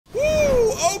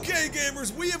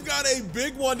gamers, we have got a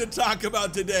big one to talk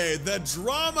about today. The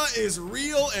drama is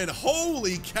real, and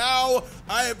holy cow,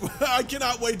 I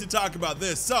cannot wait to talk about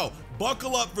this. So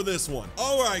buckle up for this one.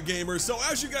 All right, gamers, so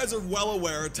as you guys are well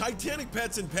aware, Titanic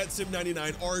pets in Pet Sim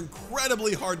 99 are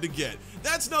incredibly hard to get.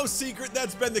 That's no secret.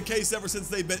 That's been the case ever since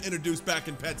they've been introduced back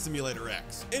in Pet Simulator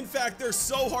X. In fact, they're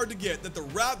so hard to get that the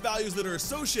wrap values that are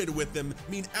associated with them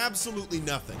mean absolutely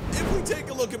nothing. If we take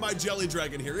a look at my Jelly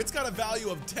Dragon here, it's got a value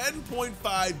of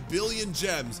 10.5 billion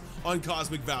gems on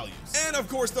cosmic values. And of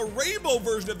course, the rainbow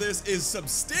version of this is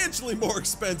substantially more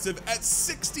expensive at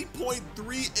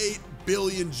 60.38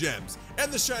 billion gems,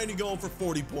 and the shiny going for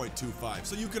 40.25.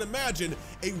 So you can imagine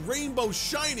a rainbow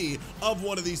shiny of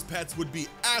one of these pets would be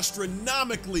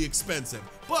astronomically expensive,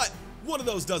 but one of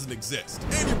those doesn't exist.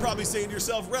 And you're probably saying to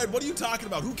yourself, Red, what are you talking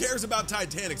about? Who cares about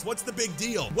Titanics? What's the big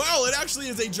deal? Well, it actually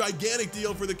is a gigantic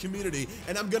deal for the community,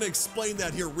 and I'm gonna explain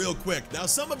that here real quick. Now,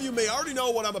 some of you may already know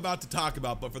what I'm about to talk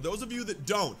about, but for those of you that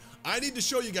don't, I need to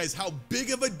show you guys how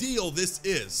big of a deal this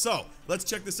is. So let's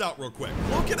check this out real quick.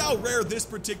 Look at how rare this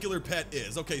particular pet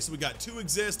is. Okay, so we got 2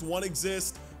 exist, 1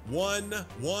 exist, 1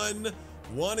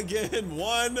 again,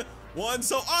 1.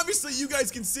 So obviously you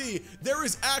guys can see there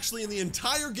is actually in the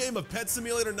entire game of Pet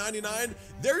Simulator 99,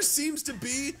 there seems to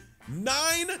be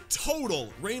 9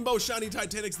 total rainbow shiny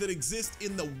Titanics that exist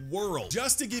in the world.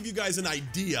 Just to give you guys an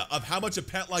idea of how much a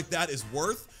pet like that is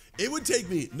worth, it would take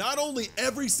me not only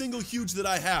every single huge that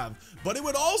I have, but it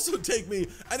would also take me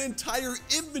an entire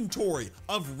inventory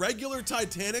of regular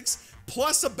Titanics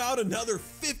plus about another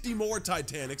 50 more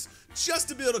Titanics just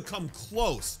to be able to come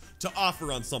close to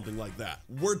offer on something like that.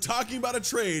 We're talking about a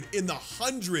trade in the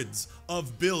hundreds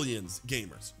of billions,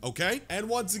 gamers, okay? And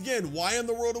once again, why in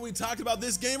the world are we talking about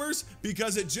this, gamers?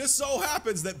 Because it just so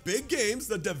happens that Big Games,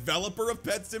 the developer of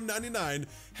Pet Sim 99,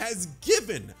 has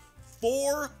given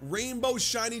 4 rainbow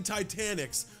shiny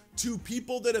Titanics to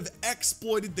people that have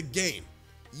exploited the game.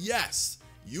 Yes,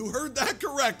 you heard that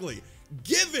correctly.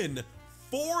 Given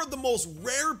 4 of the most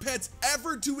rare pets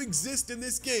ever to exist in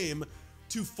this game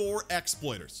to 4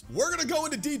 exploiters. We're gonna go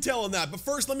into detail on that, but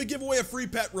first let me give away a free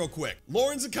pet real quick.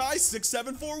 Lauren Zakai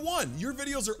 6741. Your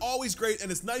videos are always great,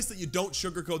 and it's nice that you don't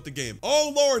sugarcoat the game.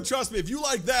 Oh, Lauren, trust me, if you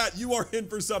like that, you are in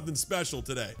for something special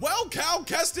today. Well, Cal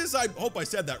Kestis, I hope I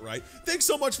said that right. Thanks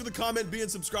so much for the comment, being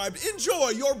subscribed. Enjoy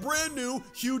your brand new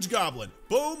huge goblin.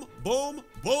 Boom, boom,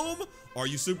 boom. Are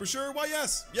you super sure? Why,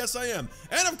 yes. Yes, I am.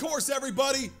 And of course,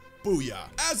 everybody, booyah.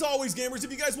 As always, gamers,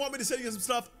 if you guys want me to send you some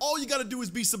stuff, all you gotta do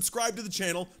is be subscribed to the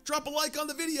channel, drop a like on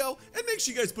the video, and make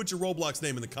sure you guys put your Roblox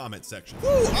name in the comment section.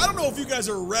 Whew, I don't know if you guys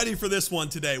are ready for this one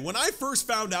today. When I first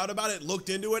found out about it, looked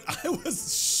into it, I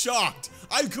was shocked.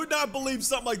 I could not believe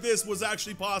something like this was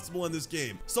actually possible in this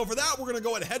game. So for that, we're gonna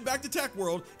go ahead and head back to Tech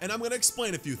World, and I'm gonna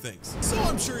explain a few things. So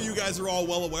I'm sure you guys are all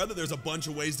well aware that there's a bunch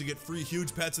of ways to get free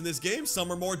huge pets in this game.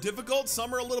 Some are more difficult,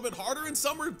 some are a little bit harder, and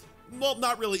some are, well,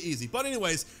 not really easy. But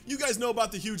anyways, you guys know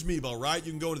about the huge Meebo, right? You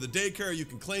can go to the daycare, you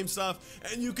can claim stuff,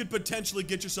 and you could potentially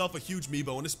get yourself a huge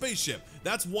Meebo in a spaceship.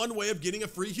 That's one way of getting a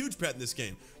free huge pet in this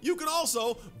game. You can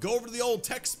also go over to the old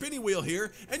tech spinny wheel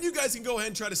here, and you guys can go ahead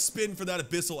and try to spin for that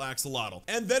abyssal axolotl.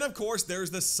 And then of course,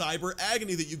 there's the cyber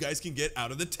agony that you guys can get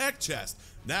out of the tech chest.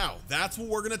 Now, that's what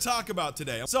we're gonna talk about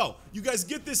today. So, you guys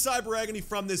get this cyber agony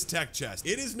from this tech chest.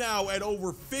 It is now at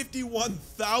over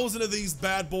 51,000 of these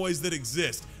bad boys that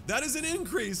exist. That is an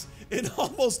increase in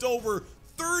almost over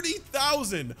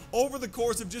 30,000 over the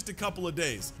course of just a couple of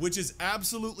days, which is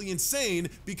absolutely insane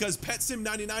because Pet Sim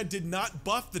 99 did not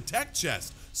buff the tech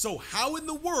chest. So how in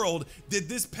the world did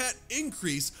this pet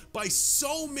increase by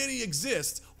so many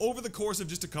exists over the course of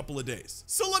just a couple of days?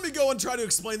 So let me go and try to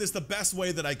explain this the best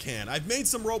way that I can. I've made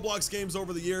some Roblox games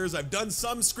over the years. I've done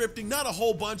some scripting, not a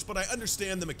whole bunch, but I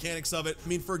understand the mechanics of it. I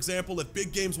mean, for example, if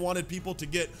Big Games wanted people to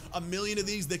get 1 million of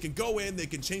these, they can go in, they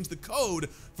can change the code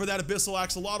for that abyssal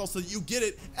axolotl so that you get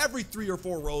it every 3 or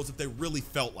 4 rows if they really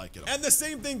felt like it. And the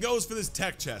same thing goes for this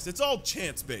tech chest. It's all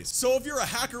chance based. So if you're a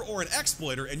hacker or an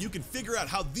exploiter and you can figure out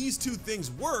how these 2 things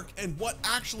work and what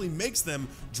actually makes them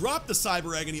drop the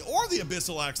cyber agony or the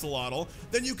abyssal axolotl,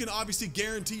 then you can obviously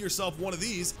guarantee yourself one of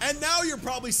these. And now you're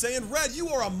probably saying, Red, you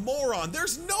are a moron.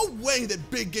 There's no way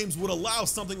that Big Games would allow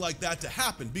something like that to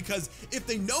happen, because if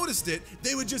they noticed it,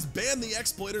 they would just ban the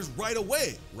exploiters right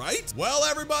away, right? Well,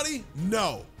 everybody,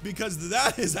 no, because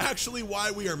that is actually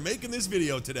why we are making this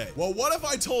video today. Well, what if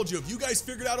I told you if you guys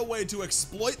figured out a way to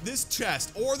exploit this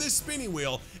chest or this spinning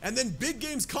wheel, and then Big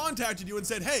Games contacted you and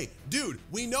said, hey, dude,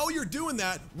 we know you're doing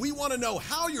that. We want to know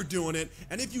how you're doing it.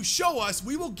 And if you show us,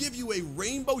 we will give you a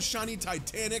rainbow shiny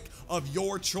Titanic of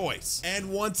your choice. And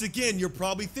once again, you're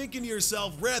probably thinking to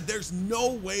yourself, Red, there's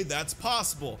no way that's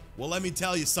possible. Well, let me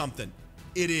tell you something.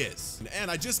 it is. And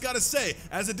I just gotta say,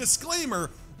 as a disclaimer,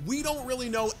 we don't really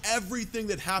know everything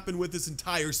that happened with this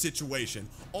entire situation.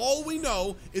 All we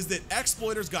know is that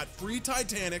exploiters got free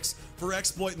Titanics for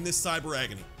exploiting this cyber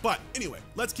agony. But anyway,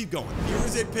 let's keep going. Here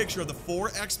is a picture of the 4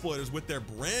 exploiters with their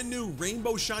brand new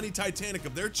rainbow shiny Titanic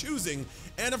of their choosing,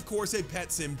 and of course a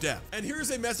pet sim dev. And here's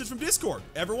a message from Discord.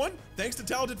 Everyone, thanks to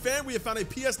Talented Fan, we have found a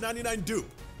PS99 dupe.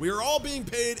 We are all being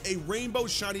paid a rainbow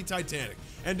shiny Titanic.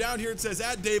 And down here it says,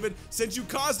 at David, since you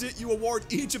caused it, you award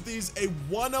each of these a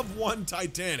 1-of-1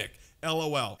 Titanic.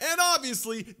 LOL. And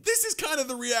obviously, this is kind of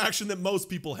the reaction that most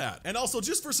people had. And also,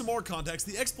 just for some more context,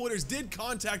 the exploiters did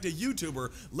contact a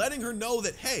YouTuber letting her know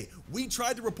that, hey, we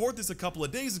tried to report this a couple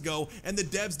of days ago and the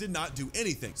devs did not do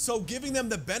anything. So giving them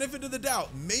the benefit of the doubt,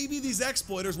 maybe these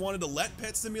exploiters wanted to let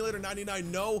Pet Simulator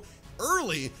 99 know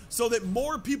early so that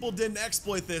more people didn't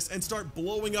exploit this and start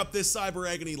blowing up this cyber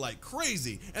agony like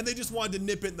crazy, and they just wanted to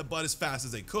nip it in the bud as fast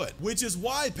as they could, which is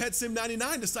why Pet Sim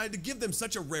 99 decided to give them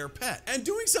such a rare pet. And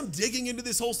doing some digging into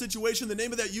this whole situation, the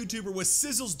name of that YouTuber was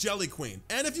Sizzle's Jelly Queen.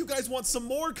 And if you guys want some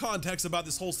more context about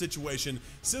this whole situation,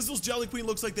 Sizzle's Jelly Queen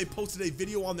looks like they posted a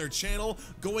video on their channel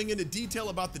going into detail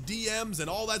about the DMs and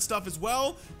all that stuff as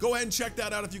well. Go ahead and check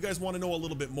that out if you guys want to know a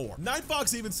little bit more. Night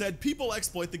Fox even said people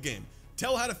exploit the game,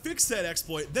 tell how to fix said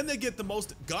exploit, then they get the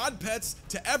most god pets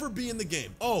to ever be in the game.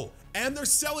 Oh, and they're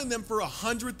selling them for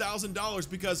 $100,000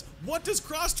 because what does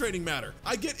cross trading matter?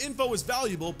 I get info as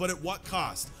valuable, but at what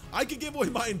cost? I could give away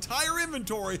my entire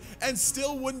inventory and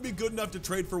still wouldn't be good enough to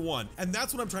trade for one. And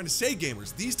that's what I'm trying to say,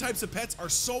 gamers. These types of pets are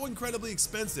so incredibly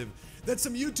expensive that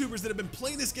some YouTubers that have been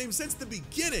playing this game since the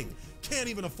beginning can't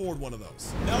even afford one of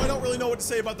those. Now, I don't really know what to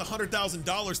say about the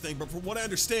 $100,000 thing, but from what I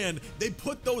understand, they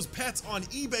put those pets on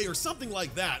eBay or something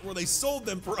like that, where they sold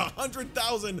them for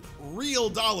 $100,000 real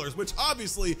dollars, which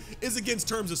obviously is against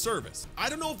terms of service. I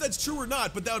don't know if that's true or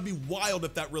not, but that would be wild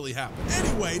if that really happened.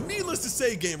 Anyway, needless to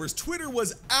say, gamers, Twitter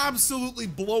was absolutely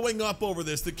blowing up over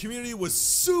this. The community was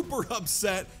super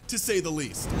upset, to say the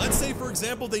least. Let's say, for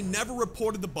example, they never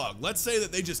reported the bug. Let's say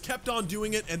that they just kept on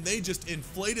doing it and they just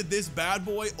inflated this bad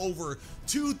boy over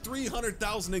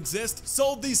 200,000-300,000 exist,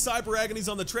 sold these cyber agonies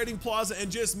on the trading plaza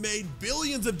and just made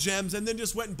billions of gems, and then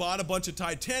just went and bought a bunch of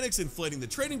Titanics, inflating the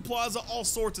trading plaza, all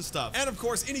sorts of stuff. And of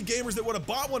course, any gamers that would have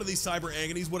bought one of these cyber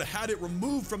agonies would have had it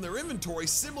removed from their inventory,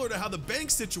 similar to how the bank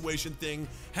situation thing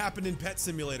happened in Pet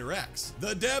Simulator X.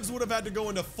 The devs would have had to go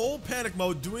into full panic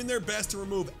mode, doing their best to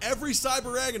remove every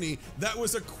cyber agony that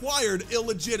was acquired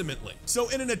illegitimately. So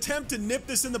in an attempt to nip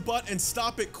this in the butt and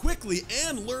stop it quickly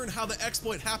and learn how the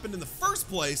exploit happened in the first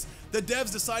place, the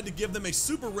devs decide to give them a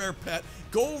super rare pet,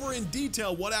 go over in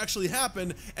detail what actually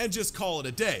happened, and just call it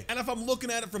a day. And if I'm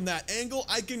looking at it from that angle,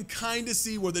 I can kind of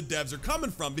see where the devs are coming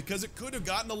from, because it could have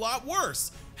gotten a lot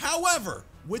worse. However,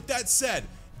 with that said,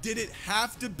 did it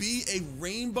have to be a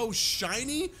rainbow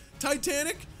shiny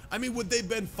Titanic? I mean, would they have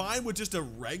been fine with just a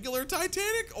regular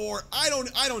Titanic? Or I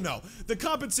don't know. The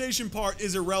compensation part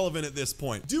is irrelevant at this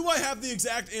point. Do I have the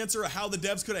exact answer of how the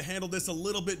devs could have handled this a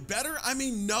little bit better? I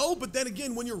mean, no, but then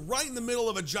again, when you're right in the middle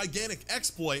of a gigantic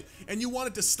exploit and you want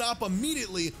it to stop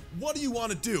immediately, what do you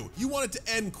want to do? You want it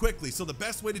to end quickly. So the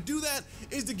best way to do that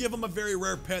is to give them a very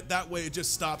rare pet. That way it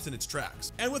just stops in its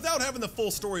tracks. And without having the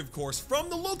full story, of course, from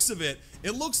the looks of it,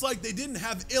 it looks like they didn't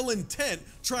have ill intent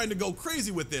trying to go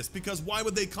crazy with this, because why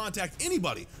would they contact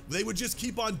anybody? They would just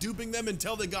keep on duping them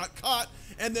until they got caught,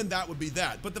 and then that would be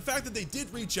that. But the fact that they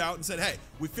did reach out and said, hey,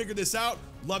 we figured this out,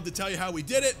 love to tell you how we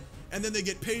did it, and then they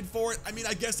get paid for it, I mean,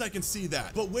 I guess I can see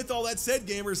that. But with all that said,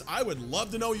 gamers, I would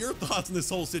love to know your thoughts on this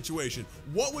whole situation.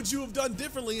 What would you have done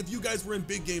differently if you guys were in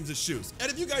Big Games' shoes?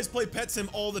 And if you guys play Pet Sim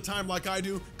all the time like I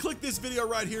do, click this video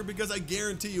right here, because I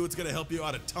guarantee you it's gonna help you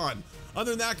out a ton.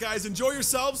 Other than that, guys, enjoy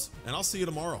yourselves, and I'll see you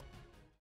tomorrow.